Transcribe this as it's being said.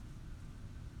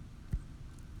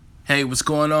Hey, what's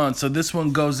going on? So this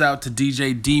one goes out to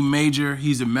DJ D Major.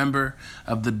 He's a member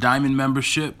of the Diamond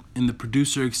membership in the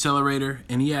Producer Accelerator,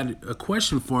 and he had a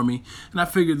question for me, and I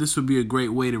figured this would be a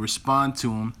great way to respond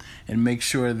to him and make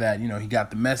sure that, he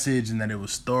got the message and that it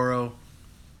was thorough.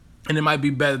 And it might be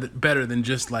better than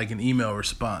just like an email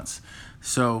response.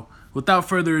 So without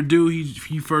further ado,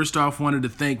 he first off wanted to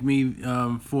thank me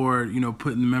for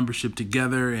putting the membership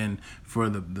together and for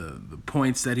the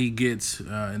points that he gets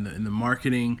in the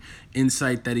marketing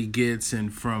insight that he gets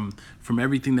and from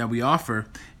everything that we offer.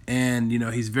 And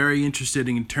he's very interested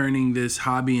in turning this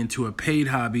hobby into a paid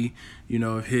hobby,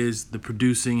 of his, the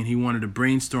producing, and he wanted to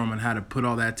brainstorm on how to put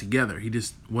all that together. He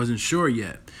just wasn't sure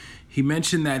yet. He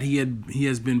mentioned that he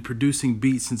has been producing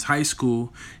beats since high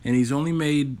school, and he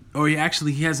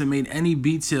hasn't made any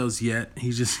beat sales yet.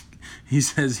 He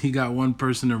says he got one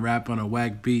person to rap on a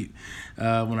whack beat.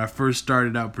 When I first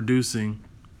started out producing,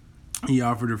 he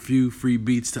offered a few free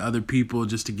beats to other people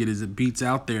just to get his beats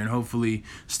out there and hopefully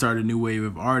start a new wave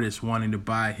of artists wanting to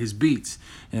buy his beats.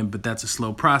 But that's a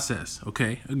slow process.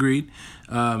 Okay, agreed.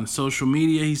 Social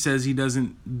media, he says he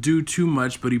doesn't do too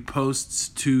much, but he posts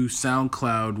to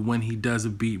SoundCloud when he does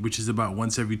a beat, which is about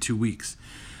once every 2 weeks.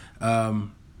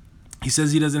 He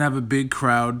says he doesn't have a big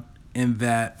crowd and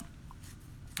that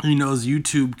he knows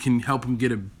YouTube can help him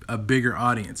get a bigger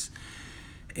audience.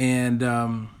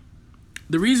 And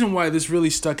the reason why this really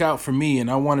stuck out for me,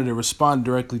 and I wanted to respond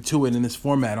directly to it in this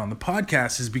format on the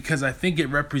podcast, is because I think it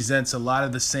represents a lot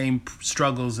of the same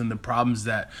struggles and the problems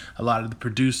that a lot of the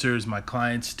producers, my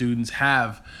clients, students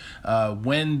have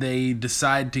when they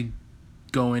decide to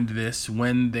go into this,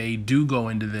 when they do go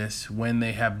into this, when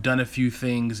they have done a few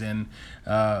things, and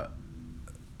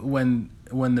when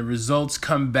the results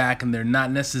come back and they're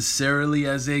not necessarily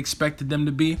as they expected them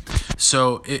to be.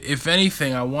 So if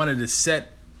anything, I wanted to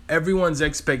set everyone's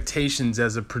expectations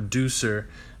as a producer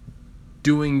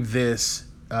doing this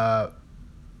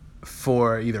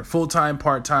for either full-time,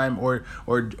 part-time, or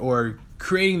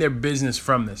creating their business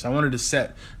from this. I wanted to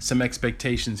set some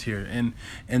expectations here.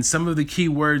 And some of the key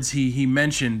words he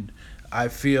mentioned, I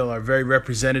feel, are very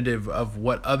representative of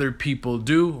what other people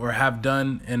do or have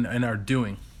done and are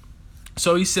doing.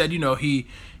 So he said,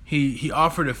 he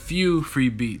offered a few free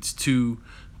beats to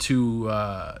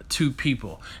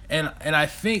people, and I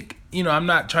think I'm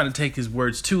not trying to take his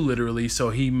words too literally. So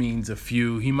he means a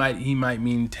few. He might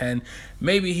mean 10.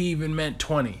 Maybe he even meant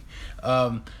 20.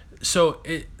 So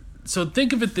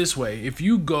think of it this way: if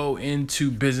you go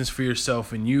into business for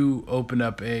yourself and you open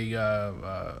up a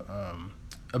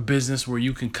business where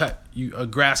you can a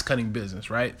grass cutting business,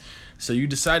 right? So you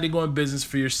decide to go in business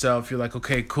for yourself. You're like,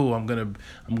 okay, cool. I'm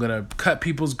gonna cut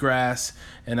people's grass,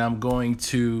 and I'm going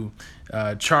to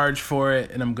charge for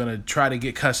it, and I'm gonna try to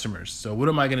get customers. So what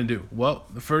am I gonna do? Well,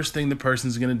 the first thing the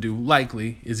person's gonna do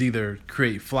likely is either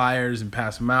create flyers and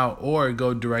pass them out, or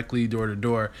go directly door to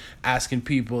door asking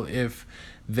people if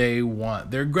they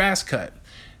want their grass cut.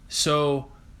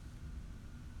 So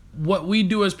what we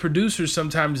do as producers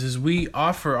sometimes is we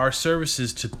offer our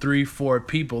services to 3-4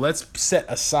 people. Let's set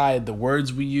aside the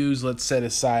words we use. Let's set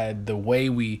aside the way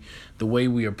we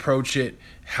approach it,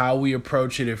 how we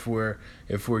approach it. If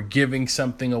we're giving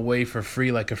something away for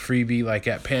free, like a freebie, like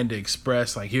at Panda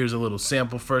Express, like here's a little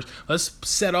sample first. Let's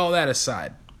set all that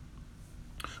aside.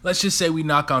 Let's just say we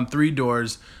knock on 3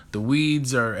 doors. The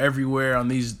weeds are everywhere on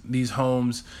these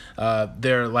homes.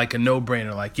 They're like a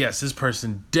no-brainer. Like, yes, this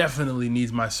person definitely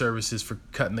needs my services for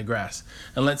cutting the grass.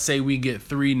 And let's say we get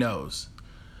 3 no's.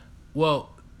 Well,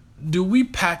 do we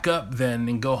pack up then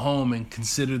and go home and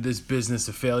consider this business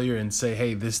a failure and say,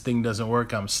 hey, this thing doesn't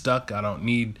work. I'm stuck. I don't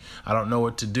know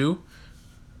what to do.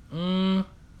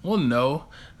 Well, no.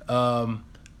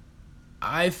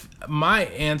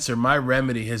 My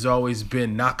remedy has always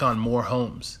been knock on more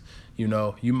homes.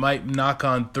 You might knock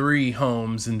on 3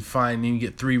 homes and you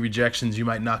get 3 rejections. You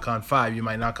might knock on 5. You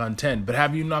might knock on 10. But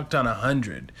have you knocked on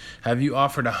 100? Have you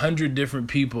offered 100 different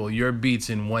people your beats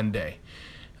in one day,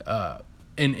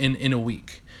 in a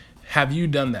week? Have you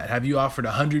done that? Have you offered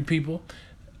 100 people?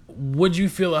 Would you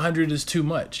feel 100 is too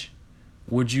much?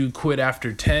 Would you quit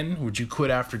after 10? Would you quit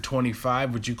after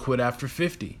 25? Would you quit after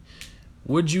 50?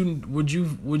 Would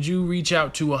you reach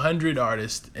out to 100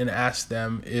 artists and ask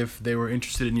them if they were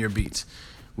interested in your beats?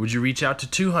 Would you reach out to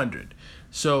 200?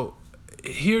 So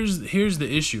here's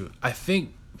the issue. I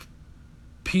think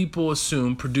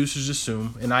producers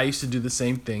assume, and I used to do the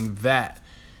same thing, that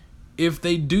if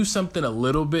they do something a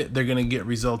little bit, they're gonna get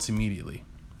results immediately.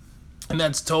 And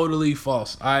that's totally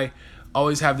false. I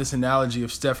always have this analogy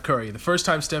of Steph Curry. The first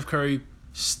time Steph Curry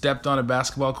stepped on a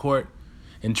basketball court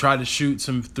and tried to shoot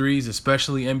some threes,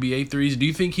 especially NBA threes, do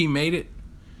you think he made it?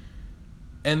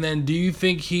 And then do you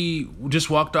think he just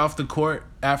walked off the court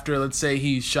after, let's say,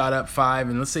 he shot up 5,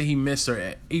 and let's say he missed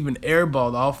or even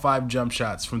airballed all 5 jump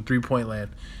shots from three-point land,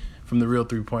 from the real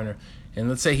three-pointer, and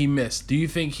let's say he missed. Do you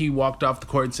think he walked off the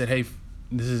court and said, hey,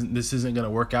 this isn't going to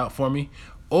work out for me?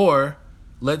 Or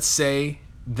let's say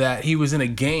that he was in a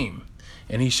game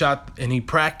and he shot and he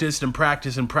practiced and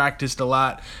practiced and practiced a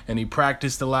lot, and he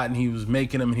practiced a lot and he was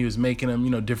making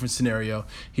them, different scenario.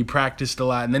 He practiced a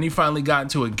lot and then he finally got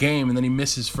into a game and then he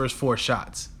missed his first 4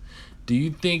 shots. Do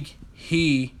you think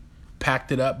he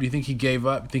packed it up? Do you think he gave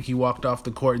up? Do you think he walked off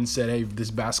the court and said, hey,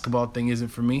 this basketball thing isn't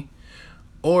for me?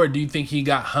 Or do you think he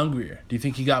got hungrier? Do you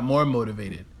think he got more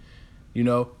motivated?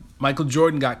 Michael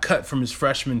Jordan got cut from his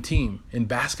freshman team in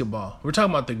basketball. We're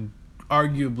talking about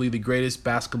arguably the greatest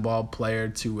basketball player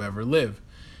to ever live.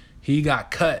 He got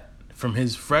cut from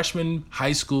his freshman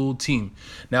high school team.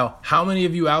 Now, how many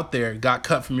of you out there got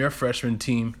cut from your freshman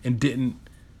team and didn't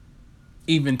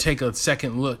even take a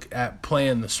second look at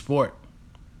playing the sport?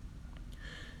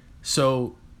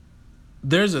 So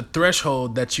there's a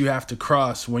threshold that you have to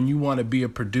cross when you want to be a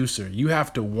producer. You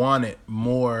have to want it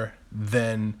more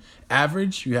than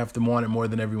average. You have to want it more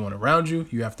than everyone around you.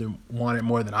 You have to want it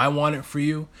more than I want it for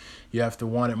you. You have to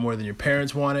want it more than your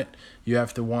parents want it. You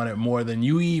have to want it more than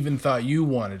you even thought you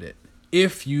wanted it.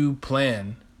 If you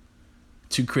plan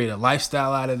to create a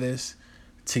lifestyle out of this,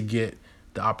 to get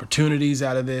the opportunities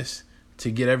out of this,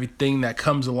 to get everything that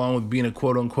comes along with being a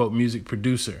quote-unquote music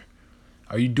producer.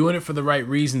 Are you doing it for the right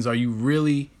reasons? Are you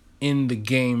really in the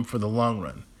game for the long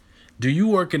run? Do you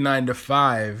work a 9 to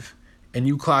 5 and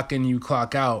you clock in, you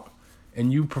clock out,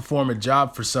 and you perform a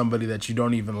job for somebody that you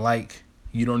don't even like?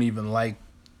 You don't even like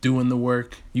doing the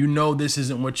work. You know this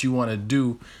isn't what you want to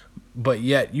do, but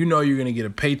yet you know you're going to get a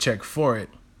paycheck for it.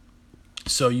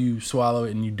 So you swallow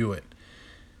it and you do it.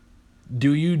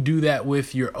 Do you do that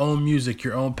with your own music,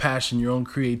 your own passion, your own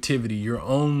creativity, your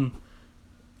own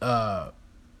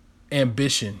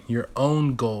ambition, your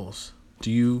own goals?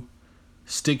 Do you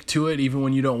stick to it even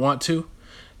when you don't want to?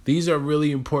 These are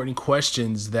really important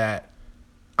questions that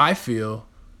I feel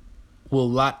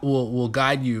will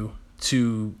guide you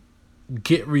to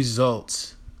get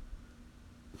results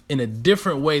in a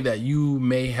different way that you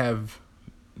may have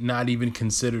not even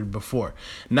considered before.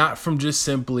 Not from just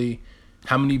simply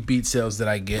how many beat sales did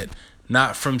I get,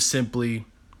 not from simply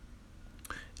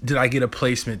did I get a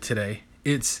placement today.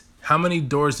 It's how many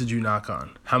doors did you knock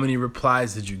on? How many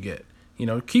replies did you get?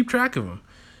 Keep track of them.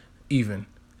 Even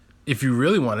if you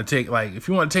really want to if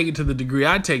you want to take it to the degree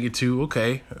I take it to,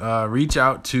 okay, reach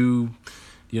out to,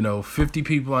 50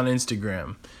 people on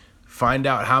Instagram. Find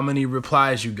out how many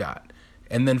replies you got,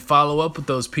 and then follow up with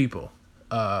those people.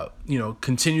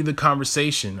 Continue the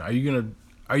conversation.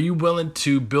 Are you willing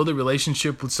to build a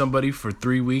relationship with somebody for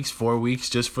 3 weeks, 4 weeks,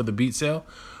 just for the beat sale?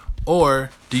 Or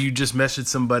do you just message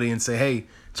somebody and say, hey,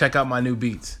 check out my new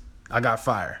beats. I got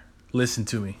fire. Listen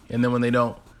to me. And then when they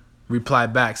don't reply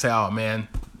back, say, oh man,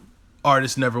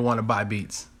 artists never want to buy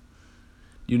beats.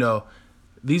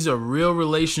 These are real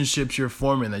relationships you're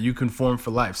forming that you can form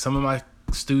for life. Some of my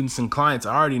students and clients,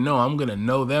 I already know I'm going to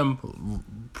know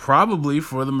them probably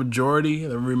for the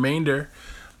remainder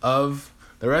of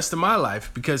the rest of my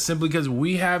life, because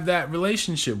we have that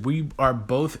relationship. We are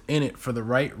both in it for the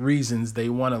right reasons. They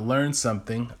want to learn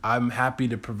something. I'm happy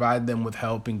to provide them with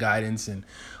help and guidance and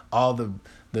all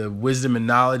the wisdom and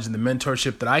knowledge and the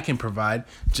mentorship that I can provide,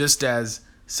 just as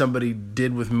somebody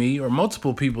did with me, or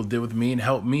multiple people did with me and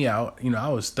helped me out. I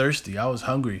was thirsty. I was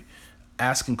hungry,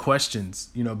 asking questions,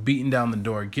 beating down the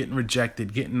door, getting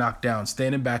rejected, getting knocked down,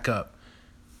 standing back up.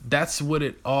 That's what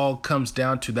it all comes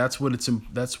down to. That's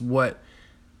what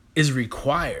is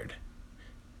required.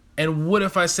 And what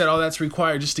if I said all that's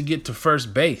required just to get to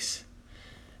first base?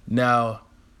 Now,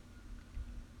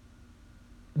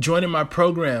 joining my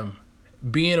program,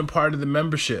 being a part of the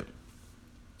membership,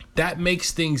 that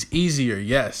makes things easier,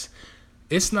 yes.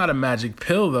 It's not a magic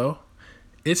pill, though.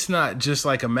 It's not just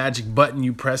like a magic button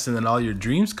you press and then all your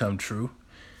dreams come true.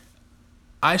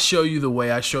 I show you the way.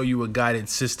 I show you a guided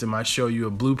system. I show you a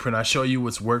blueprint. I show you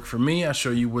what's worked for me. I show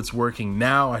you what's working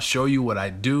now. I show you what I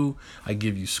do. I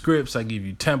give you scripts. I give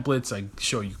you templates. I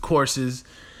show you courses.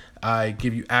 I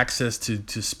give you access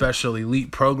to special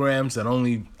elite programs that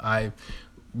only I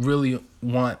really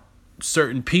want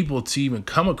certain people to even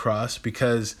come across,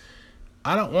 because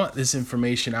I don't want this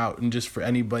information out and just for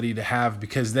anybody to have,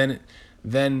 because then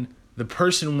the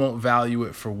person won't value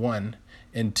it, for one,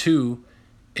 and two,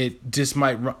 it just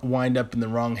might wind up in the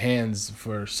wrong hands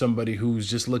for somebody who's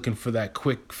just looking for that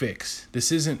quick fix.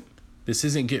 This isn't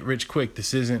get rich quick.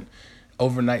 This isn't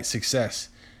overnight success.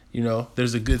 You know,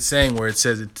 there's a good saying where it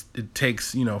says it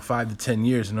takes, 5 to 10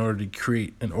 years in order to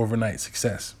create an overnight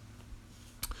success.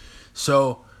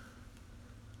 So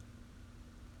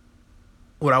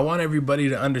what I want everybody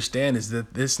to understand is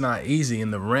that it's not easy,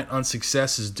 and the rent on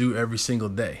success is due every single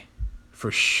day,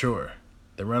 for sure.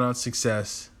 The rent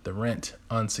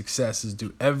on success is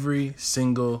due every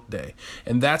single day.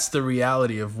 And that's the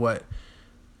reality of what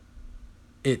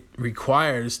it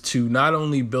requires to not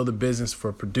only build a business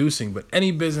for producing, but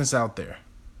any business out there.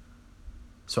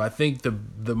 So I think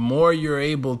the more you're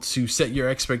able to set your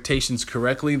expectations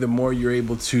correctly, the more you're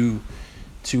able to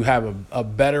have a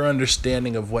better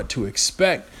understanding of what to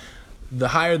expect, the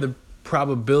higher the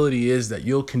probability is that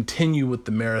you'll continue with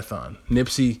the marathon.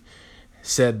 Nipsey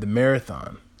said the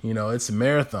marathon. It's a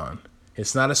marathon.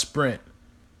 It's not a sprint.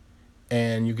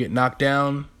 And you get knocked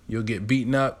down, you'll get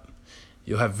beaten up,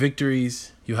 you'll have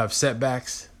victories, you'll have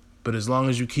setbacks. But as long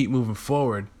as you keep moving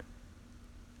forward,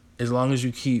 as long as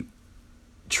you keep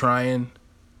trying,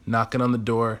 knocking on the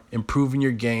door, improving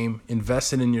your game,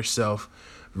 investing in yourself,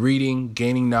 reading,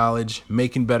 gaining knowledge,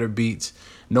 making better beats,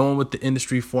 knowing what the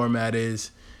industry format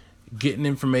is, getting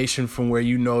information from where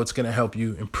you know it's going to help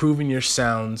you, improving your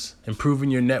sounds,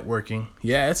 improving your networking.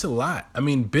 Yeah, it's a lot. I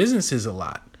mean, business is a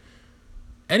lot.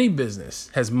 Any business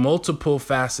has multiple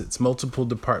facets, multiple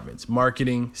departments: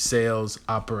 marketing, sales,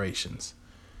 operations,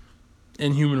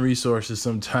 and human resources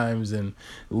sometimes, and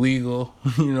legal.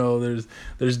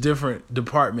 There's different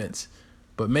departments.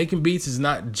 But making beats is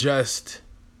not just,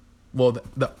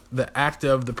 the act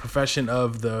of the profession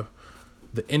of the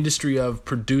industry of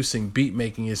producing, beat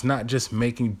making, is not just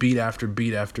making beat after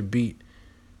beat after beat.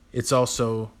 It's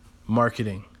also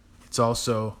marketing. It's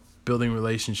also building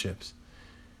relationships.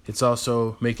 It's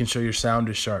also making sure your sound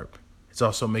is sharp. It's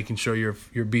also making sure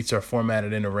your beats are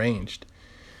formatted and arranged.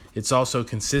 It's also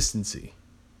consistency.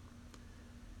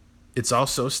 It's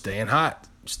also staying hot,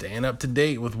 staying up to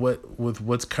date with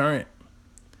what's current.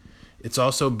 It's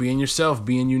also being yourself,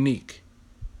 being unique.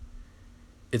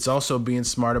 It's also being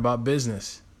smart about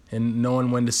business and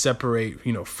knowing when to separate,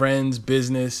 friends,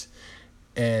 business,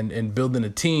 and building a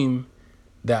team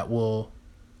that will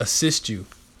assist you.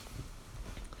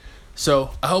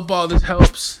 So I hope all this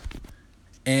helps,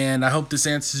 and I hope this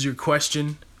answers your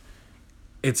question.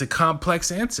 It's a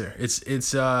complex answer. It's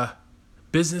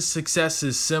business success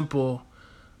is simple,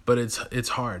 but it's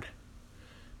hard.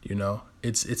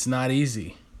 It's not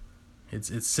easy.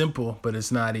 It's simple, but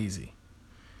it's not easy.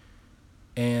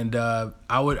 And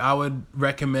I would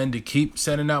recommend to keep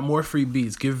sending out more free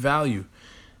beats. Give value.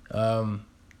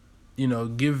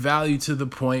 Give value to the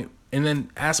point, and then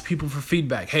ask people for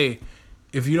feedback. Hey,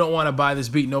 if you don't want to buy this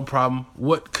beat, no problem.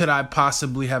 What could I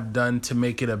possibly have done to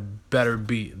make it a better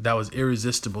beat that was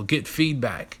irresistible? Get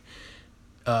feedback.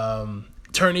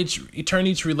 Turn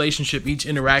each relationship, each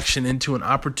interaction into an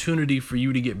opportunity for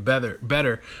you to get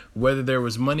better, whether there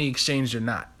was money exchanged or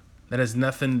not. That has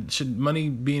nothing. Money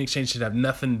being exchanged should have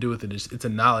nothing to do with it. It's a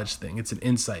knowledge thing. It's an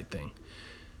insight thing.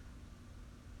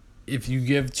 If you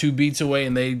give 2 beats away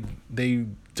and they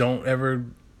don't ever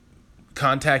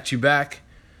contact you back,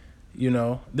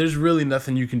 there's really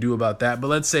nothing you can do about that. But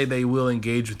let's say they will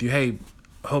engage with you. Hey,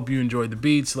 hope you enjoyed the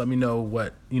beats. Let me know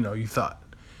what you thought,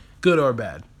 good or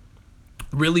bad.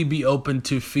 Really be open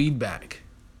to feedback.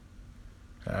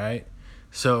 All right.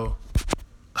 So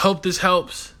hope this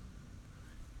helps.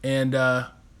 And we'll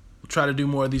try to do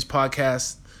more of these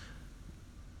podcasts.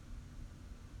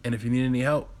 And if you need any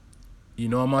help,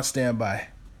 I'm on standby.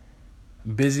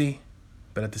 I'm busy,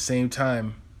 but at the same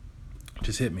time,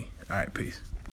 just hit me. All right, peace.